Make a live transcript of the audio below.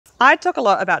I talk a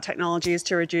lot about technologies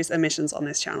to reduce emissions on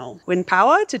this channel. Wind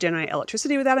power to generate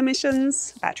electricity without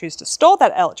emissions, batteries to store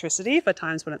that electricity for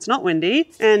times when it's not windy,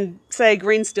 and say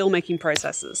green steel making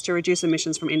processes to reduce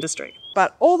emissions from industry.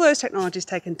 But all those technologies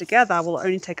taken together will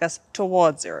only take us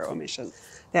towards zero emissions.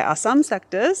 There are some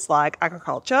sectors, like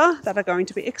agriculture, that are going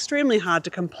to be extremely hard to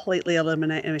completely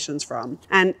eliminate emissions from.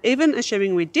 And even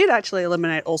assuming we did actually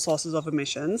eliminate all sources of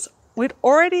emissions, we'd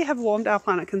already have warmed our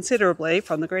planet considerably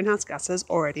from the greenhouse gases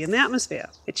already in the atmosphere.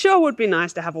 It sure would be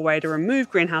nice to have a way to remove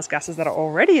greenhouse gases that are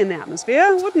already in the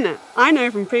atmosphere, wouldn't it? I know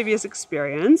from previous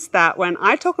experience that when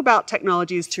I talk about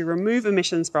technologies to remove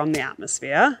emissions from the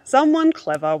atmosphere, someone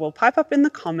clever will pipe up in the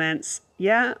comments,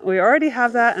 yeah, we already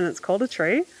have that and it's called a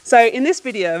tree. So in this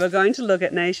video, we're going to look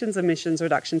at nations' emissions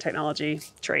reduction technology,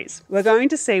 trees. We're going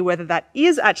to see whether that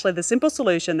is actually the simple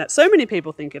solution that so many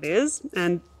people think it is,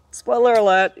 and spoiler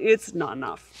alert, it's not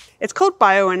enough. It's called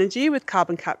bioenergy with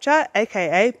carbon capture,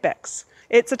 aka BECCS.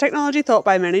 It's a technology thought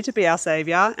by many to be our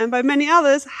saviour, and by many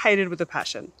others hated with a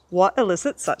passion. What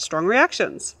elicits such strong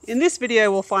reactions? In this video,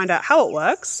 we'll find out how it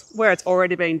works, where it's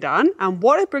already been done, and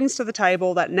what it brings to the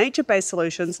table that nature-based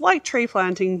solutions like tree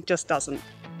planting just doesn't.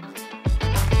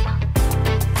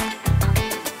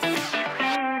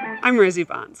 I'm Rosie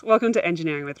Barnes. Welcome to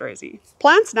Engineering with Rosie.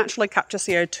 Plants naturally capture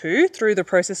CO2 through the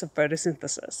process of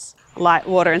photosynthesis. Light,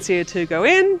 water and CO2 go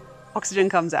in, oxygen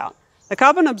comes out. The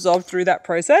carbon absorbed through that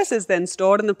process is then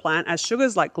stored in the plant as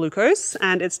sugars like glucose,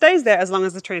 and it stays there as long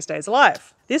as the tree stays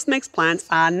alive. This makes plants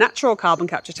a natural carbon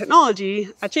capture technology,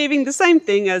 achieving the same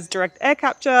thing as direct air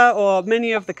capture or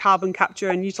many of the carbon capture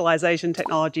and utilization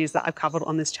technologies that I've covered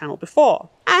on this channel before.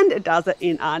 And it does it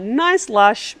in a nice,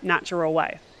 lush, natural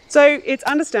way. So it's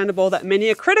understandable that many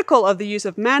are critical of the use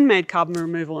of man-made carbon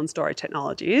removal and storage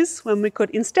technologies when we could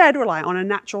instead rely on a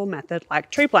natural method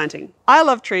like tree planting. I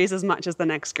love trees as much as the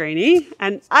next greenie,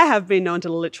 and I have been known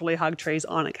to literally hug trees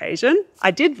on occasion.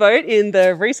 I did vote in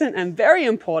the recent and very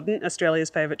important Australia's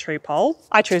favourite tree poll.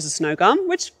 I chose a snow gum,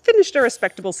 which finished a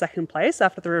respectable second place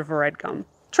after the river red gum.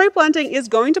 Tree planting is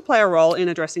going to play a role in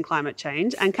addressing climate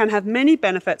change and can have many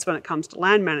benefits when it comes to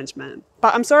land management.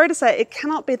 But I'm sorry to say it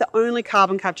cannot be the only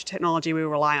carbon capture technology we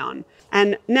rely on.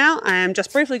 And now I am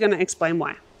just briefly going to explain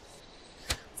why.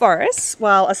 Forests,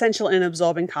 while essential in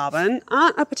absorbing carbon,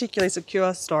 aren't a particularly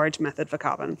secure storage method for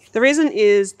carbon. The reason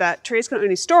is that trees can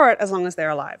only store it as long as they're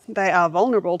alive. They are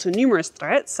vulnerable to numerous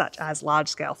threats, such as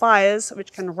large-scale fires,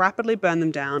 which can rapidly burn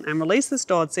them down and release the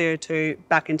stored CO2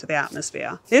 back into the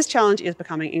atmosphere. This challenge is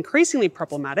becoming increasingly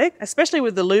problematic, especially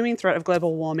with the looming threat of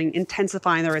global warming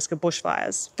intensifying the risk of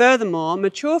bushfires. Furthermore,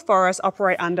 mature forests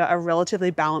operate under a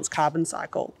relatively balanced carbon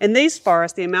cycle. In these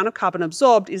forests, the amount of carbon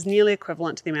absorbed is nearly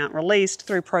equivalent to the amount released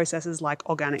through processes like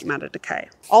organic matter decay.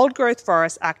 Old growth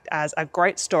forests act as a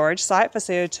great storage site for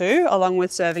CO2, along with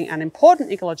serving an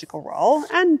important ecological role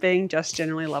and being just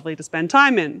generally lovely to spend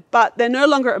time in. But they're no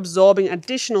longer absorbing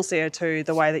additional CO2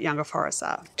 the way that younger forests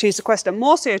are. To sequester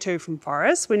more CO2 from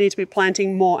forests, we need to be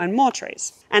planting more and more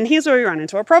trees. And here's where we run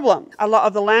into a problem. A lot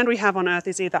of the land we have on Earth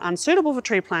is either unsuitable for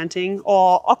tree planting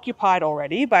or occupied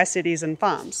already by cities and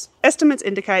farms. Estimates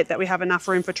indicate that we have enough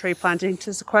room for tree planting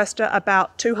to sequester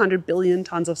about 200 billion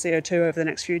tonnes of CO2 over the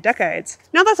next few decades.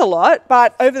 Now that's a lot,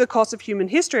 but over the course of human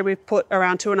history, we've put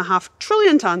around 2.5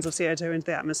 trillion tonnes of CO2 into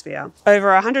the atmosphere,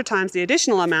 over 100 times the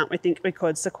additional amount we think we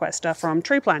could sequester from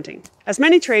tree planting. As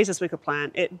many trees as we could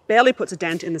plant, it barely puts a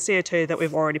dent in the CO2 that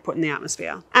we've already put in the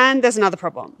atmosphere. And there's another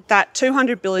problem. That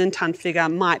 200 billion tonne figure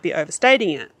might be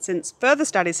overstating it, since further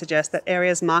studies suggest that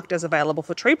areas marked as available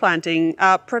for tree planting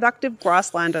are productive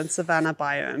grassland and savanna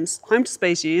biomes, home to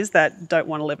species that don't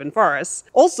want to live in forests.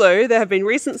 Also, there have been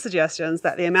recent suggestions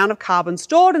that the amount of carbon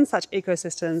stored in such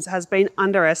ecosystems has been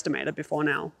underestimated before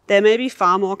now. There may be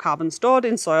far more carbon stored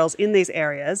in soils in these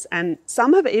areas, and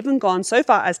some have even gone so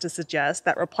far as to suggest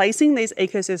that replacing these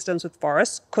ecosystems with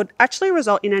forests could actually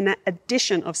result in a net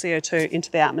addition of CO2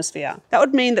 into the atmosphere. That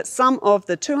would mean that some of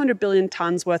the 200 billion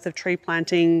tonnes worth of tree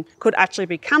planting could actually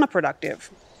be counterproductive.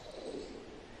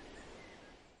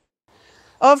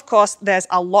 Of course, there's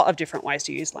a lot of different ways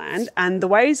to use land, and the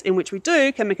ways in which we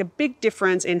do can make a big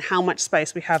difference in how much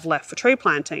space we have left for tree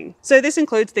planting. So this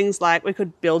includes things like we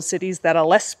could build cities that are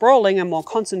less sprawling and more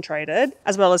concentrated,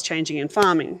 as well as changing in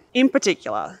farming. In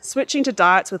particular, switching to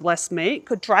diets with less meat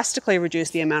could drastically reduce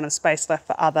the amount of space left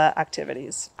for other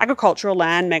activities. Agricultural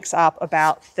land makes up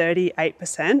about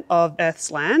 38% of Earth's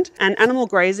land, and animal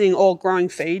grazing or growing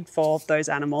feed for those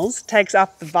animals takes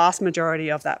up the vast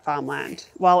majority of that farmland,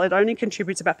 while it only contributes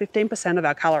contributes about 15% of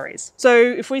our calories. So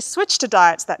if we switch to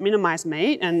diets that minimize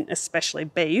meat, and especially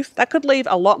beef, that could leave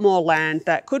a lot more land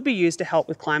that could be used to help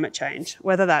with climate change,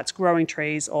 whether that's growing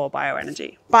trees or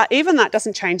bioenergy. But even that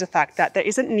doesn't change the fact that there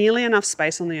isn't nearly enough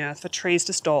space on the Earth for trees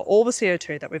to store all the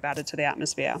CO2 that we've added to the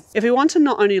atmosphere. If we want to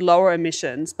not only lower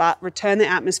emissions, but return the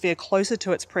atmosphere closer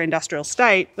to its pre-industrial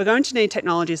state, we're going to need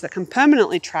technologies that can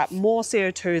permanently trap more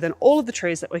CO2 than all of the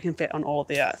trees that we can fit on all of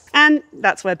the Earth. And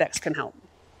that's where BECCS can help.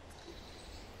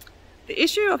 The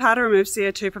issue of how to remove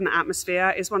CO2 from the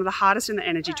atmosphere is one of the hardest in the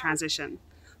energy transition.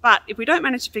 But if we don't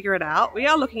manage to figure it out, we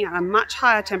are looking at a much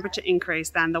higher temperature increase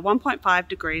than the 1.5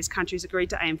 degrees countries agreed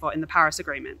to aim for in the Paris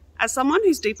Agreement. As someone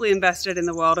who's deeply invested in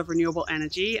the world of renewable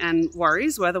energy and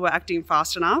worries whether we're acting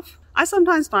fast enough, I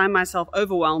sometimes find myself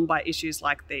overwhelmed by issues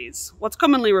like these, what's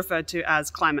commonly referred to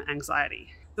as climate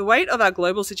anxiety. The weight of our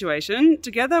global situation,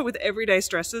 together with everyday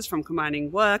stresses from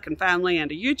combining work and family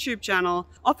and a YouTube channel,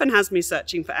 often has me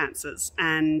searching for answers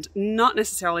and not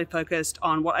necessarily focused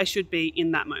on what I should be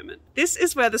in that moment. This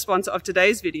is where the sponsor of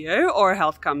today's video, Aura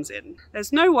Health, comes in.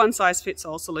 There's no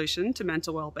one-size-fits-all solution to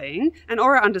mental well-being, and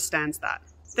Aura understands that.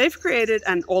 They've created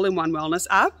an all-in-one wellness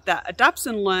app that adapts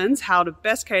and learns how to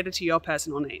best cater to your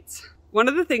personal needs. One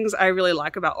of the things I really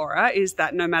like about Aura is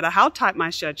that no matter how tight my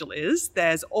schedule is,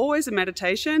 there's always a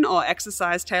meditation or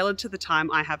exercise tailored to the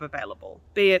time I have available.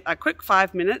 Be it a quick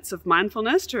 5 minutes of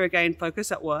mindfulness to regain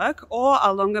focus at work, or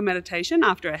a longer meditation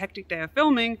after a hectic day of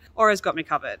filming, Aura's got me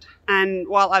covered. And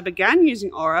while I began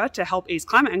using Aura to help ease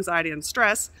climate anxiety and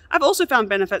stress, I've also found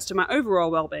benefits to my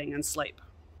overall well-being and sleep.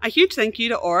 A huge thank you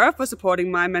to Aura for supporting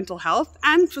my mental health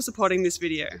and for supporting this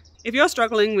video. If you're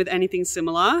struggling with anything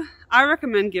similar, I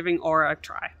recommend giving Aura a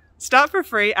try. Start for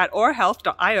free at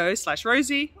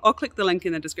aurahealth.io/Rosie or click the link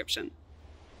in the description.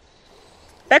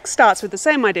 BECCS starts with the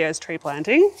same idea as tree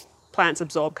planting. Plants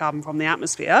absorb carbon from the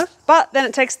atmosphere, but then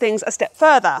it takes things a step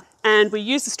further, and we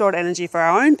use the stored energy for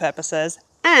our own purposes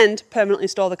and permanently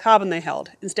store the carbon they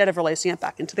held instead of releasing it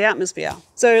back into the atmosphere.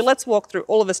 So let's walk through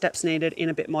all of the steps needed in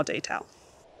a bit more detail.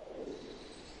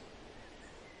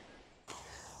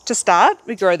 To start,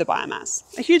 we grow the biomass.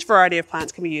 A huge variety of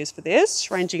plants can be used for this,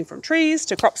 ranging from trees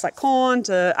to crops like corn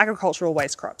to agricultural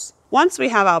waste crops. Once we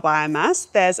have our biomass,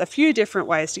 there's a few different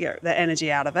ways to get the energy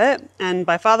out of it, and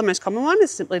by far the most common one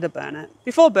is simply to burn it.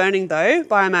 Before burning though,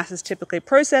 biomass is typically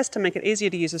processed to make it easier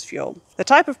to use as fuel. The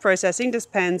type of processing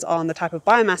depends on the type of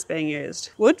biomass being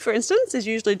used. Wood, for instance, is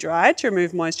usually dried to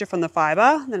remove moisture from the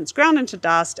fibre, then it's ground into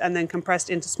dust and then compressed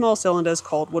into small cylinders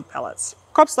called wood pellets.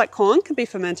 Crops like corn can be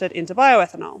fermented into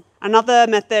bioethanol. Another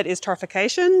method is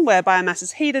torrefication, where biomass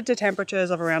is heated to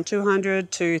temperatures of around 200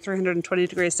 to 320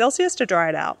 degrees Celsius to dry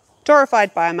it out.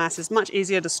 Torrefied biomass is much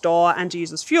easier to store and to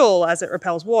use as fuel as it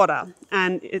repels water,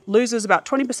 and it loses about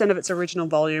 20% of its original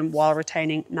volume while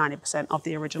retaining 90% of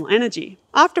the original energy.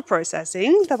 After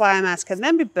processing, the biomass can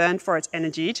then be burned for its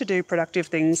energy to do productive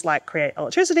things like create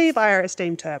electricity via a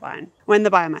steam turbine. When the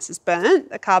biomass is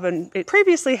burnt, the carbon it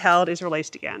previously held is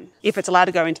released again. If it's allowed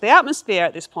to go into the atmosphere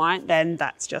at this point, then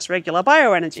that's just regular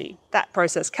bioenergy. That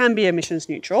process can be emissions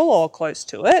neutral or close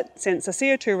to it, since the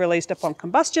CO2 released upon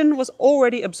combustion was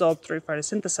already absorbed through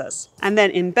photosynthesis. And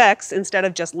then in BECCS, instead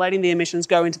of just letting the emissions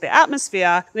go into the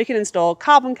atmosphere, we can install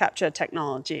carbon capture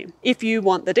technology. If you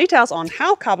want the details on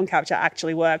how carbon capture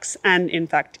actually works, and in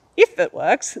fact, if it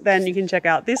works, then you can check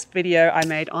out this video I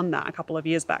made on that a couple of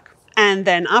years back. And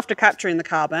then after capturing the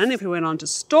carbon, if we went on to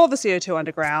store the CO2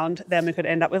 underground, then we could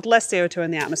end up with less CO2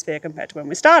 in the atmosphere compared to when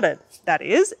we started. That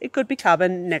is, it could be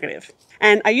carbon negative.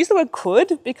 And I use the word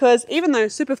could because even though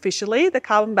superficially the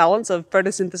carbon balance of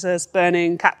photosynthesis,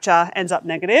 burning, capture ends up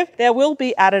negative, there will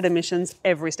be added emissions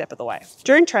every step of the way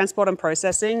during transport and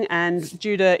processing and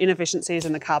due to inefficiencies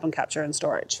in the carbon capture and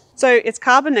storage. So its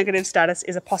carbon negative status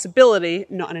is a possibility,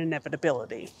 not an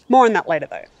inevitability. More on that later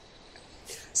though.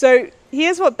 So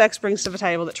here's what BECCS brings to the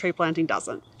table that tree planting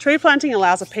doesn't. Tree planting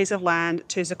allows a piece of land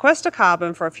to sequester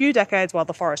carbon for a few decades while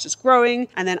the forest is growing,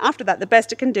 and then after that the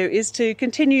best it can do is to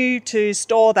continue to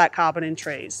store that carbon in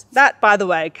trees. That, by the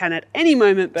way, can at any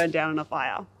moment burn down in a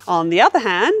fire. On the other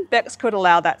hand, BECCS could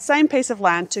allow that same piece of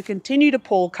land to continue to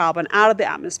pull carbon out of the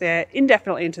atmosphere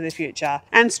indefinitely into the future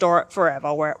and store it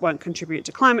forever where it won't contribute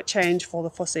to climate change for the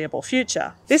foreseeable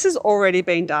future. This is already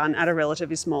being done at a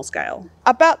relatively small scale.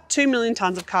 About 2 million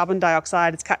tonnes of carbon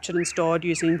dioxide is captured and stored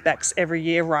using BECCS every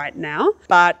year right now,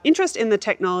 but interest in the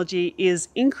technology is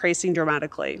increasing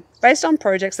dramatically. Based on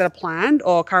projects that are planned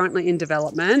or currently in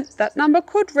development, that number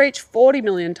could reach 40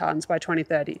 million tonnes by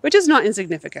 2030, which is not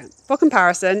insignificant. For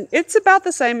comparison, it's about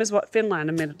the same as what Finland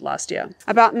emitted last year.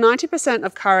 About 90%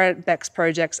 of current BECCS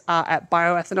projects are at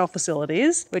bioethanol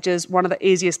facilities, which is one of the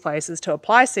easiest places to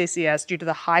apply CCS due to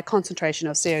the high concentration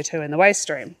of CO2 in the waste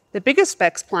stream. The biggest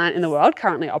BECCS plant in the world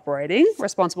currently operating,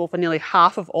 responsible for nearly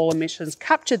half of all emissions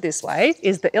captured this way,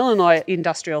 is the Illinois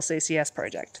Industrial CCS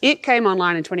project. It came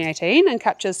online in 2018 and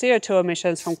captures CO2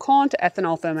 emissions from corn to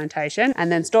ethanol fermentation and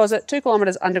then stores it 2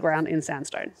 kilometres underground in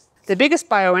sandstone. The biggest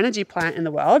bioenergy plant in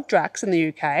the world, Drax in the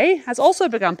UK, has also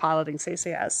begun piloting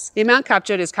CCS. The amount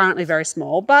captured is currently very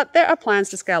small, but there are plans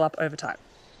to scale up over time.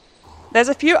 There's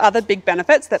a few other big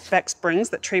benefits that BECCS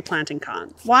brings that tree planting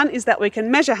can't. One is that we can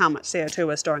measure how much CO2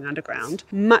 we're storing underground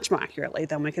much more accurately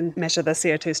than we can measure the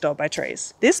CO2 stored by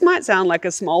trees. This might sound like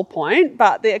a small point,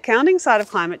 but the accounting side of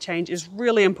climate change is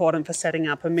really important for setting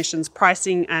up emissions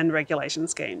pricing and regulation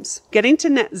schemes. Getting to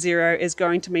net zero is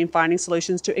going to mean finding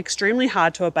solutions to extremely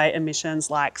hard to abate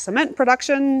emissions like cement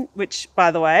production, which,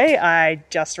 by the way, I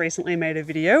just recently made a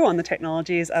video on the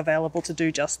technologies available to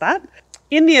do just that.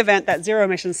 In the event that zero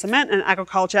emission cement and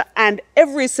agriculture and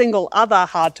every single other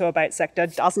hard to abate sector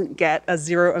doesn't get a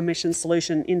zero emission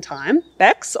solution in time,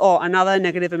 BECCS or another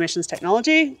negative emissions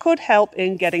technology could help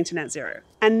in getting to net zero.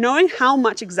 And knowing how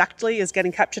much exactly is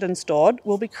getting captured and stored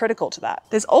will be critical to that.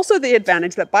 There's also the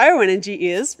advantage that bioenergy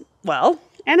is, well,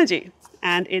 energy.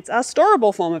 And it's a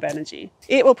storable form of energy.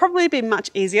 It will probably be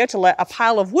much easier to let a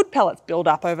pile of wood pellets build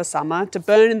up over summer to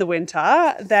burn in the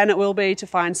winter than it will be to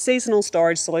find seasonal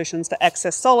storage solutions to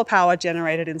excess solar power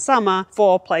generated in summer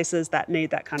for places that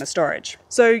need that kind of storage.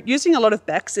 So using a lot of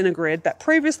BECCS in a grid that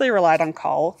previously relied on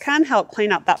coal can help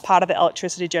clean up that part of the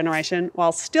electricity generation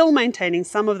while still maintaining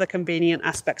some of the convenient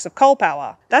aspects of coal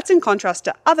power. That's in contrast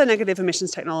to other negative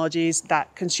emissions technologies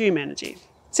that consume energy.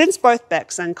 Since both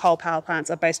BECCS and coal power plants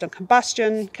are based on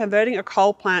combustion, converting a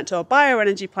coal plant to a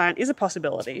bioenergy plant is a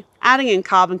possibility. Adding in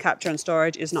carbon capture and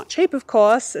storage is not cheap, of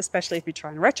course, especially if you try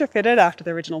and retrofit it after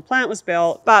the original plant was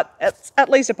built, but it's at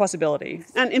least a possibility.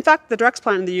 And in fact, the Drax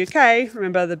plant in the UK,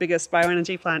 remember the biggest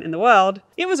bioenergy plant in the world,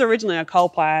 it was originally a coal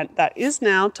plant that is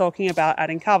now talking about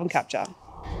adding carbon capture.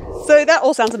 So that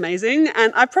all sounds amazing,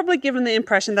 and I've probably given the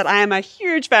impression that I am a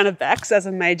huge fan of BECCS as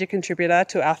a major contributor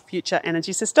to our future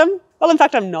energy system. Well, in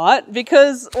fact, I'm not,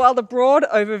 because while the broad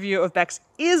overview of BECCS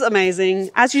is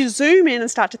amazing, as you zoom in and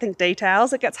start to think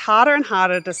details, it gets harder and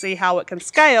harder to see how it can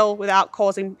scale without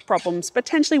causing problems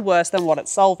potentially worse than what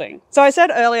it's solving. So I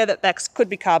said earlier that BECCS could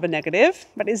be carbon negative,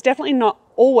 but it's definitely not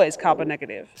always carbon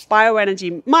negative.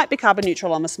 Bioenergy might be carbon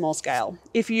neutral on a small scale.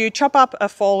 If you chop up a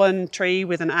fallen tree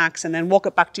with an axe and then walk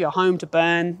it back to your home to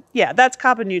burn, yeah, that's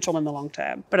carbon neutral in the long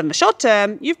term. But in the short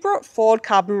term, you've brought forward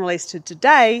carbon release to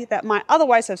today that might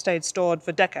otherwise have stayed stored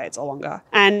for decades or longer.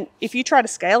 And if you try to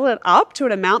scale it up to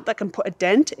an amount that can put a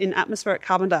dent in atmospheric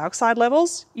carbon dioxide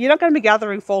levels, you're not going to be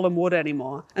gathering fallen wood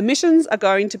anymore. Emissions are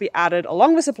going to be added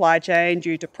along the supply chain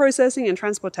due to processing and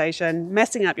transportation,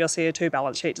 messing up your CO2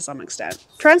 balance sheet to some extent.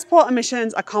 Transport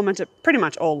emissions are common to pretty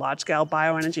much all large-scale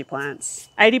bioenergy plants.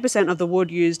 80% of the wood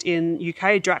used in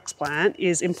UK Drax plant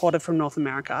is imported from North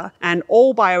America, and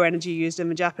all bioenergy used in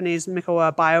the Japanese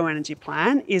Mikawa bioenergy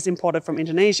plant is imported from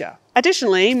Indonesia.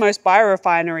 Additionally, most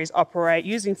biorefineries operate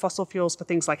using fossil fuels for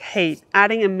things like heat,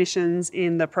 adding emissions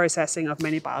in the processing of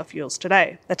many biofuels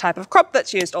today. The type of crop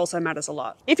that's used also matters a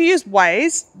lot. If you use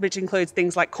waste, which includes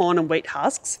things like corn and wheat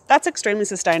husks, that's extremely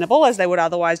sustainable as they would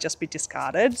otherwise just be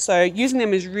discarded. So using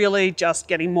them is really just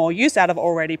getting more use out of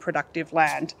already productive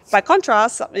land. By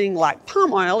contrast, something like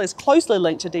palm oil is closely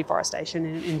linked to deforestation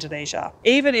in Indonesia.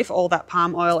 Even if all that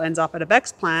palm oil ends up at a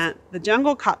BECCS plant, the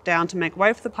jungle cut down to make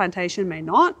way for the plantation may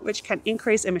not, which can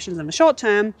increase emissions in the short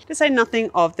term, to say nothing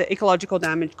of the ecological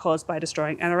damage caused by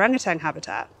destroying an orangutan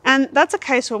habitat. And that's a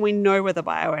case when we know where the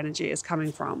bioenergy is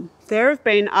coming from. There have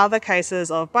been other cases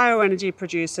of bioenergy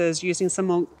producers using some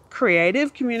more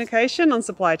creative communication on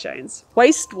supply chains.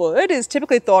 Waste wood is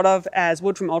typically thought of as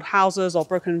wood from old houses or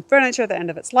broken furniture at the end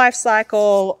of its life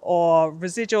cycle, or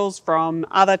residuals from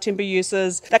other timber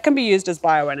uses that can be used as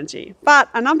bioenergy. But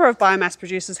a number of biomass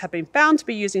producers have been found to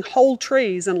be using whole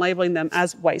trees and labeling them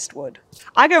as waste wood.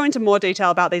 I go into more detail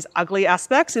about these ugly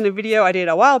aspects in a video I did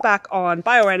a while back on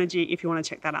bioenergy if you want to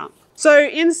check that out. So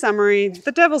in summary,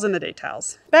 the devil's in the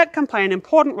details. BECCS can play an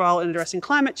important role in addressing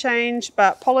climate change,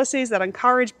 but policies that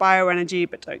encourage bioenergy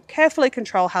but don't carefully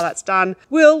control how that's done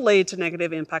will lead to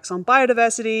negative impacts on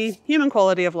biodiversity, human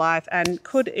quality of life, and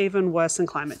could even worsen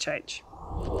climate change.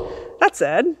 That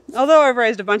said, although I've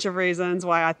raised a bunch of reasons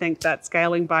why I think that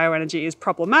scaling bioenergy is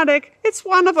problematic, it's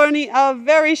one of only a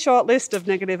very short list of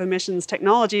negative emissions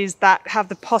technologies that have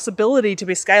the possibility to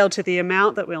be scaled to the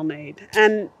amount that we'll need.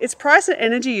 And its price and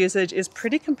energy usage is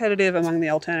pretty competitive among the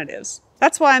alternatives.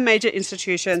 That's why major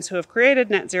institutions who have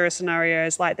created net zero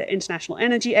scenarios like the International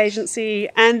Energy Agency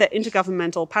and the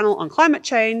Intergovernmental Panel on Climate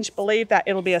Change believe that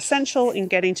it'll be essential in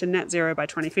getting to net zero by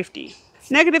 2050.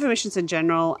 Negative emissions in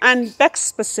general, and BECCS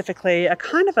specifically, are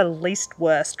kind of a least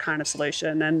worst kind of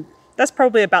solution, and that's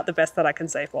probably about the best that I can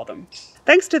say for them.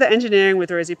 Thanks to the Engineering with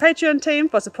Rosie Patreon team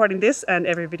for supporting this and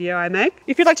every video I make.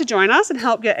 If you'd like to join us and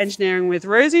help get Engineering with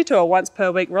Rosie to a once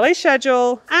per week release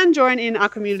schedule and join in our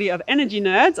community of energy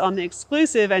nerds on the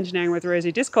exclusive Engineering with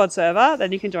Rosie Discord server,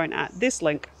 then you can join at this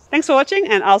link. Thanks for watching,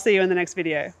 and I'll see you in the next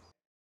video.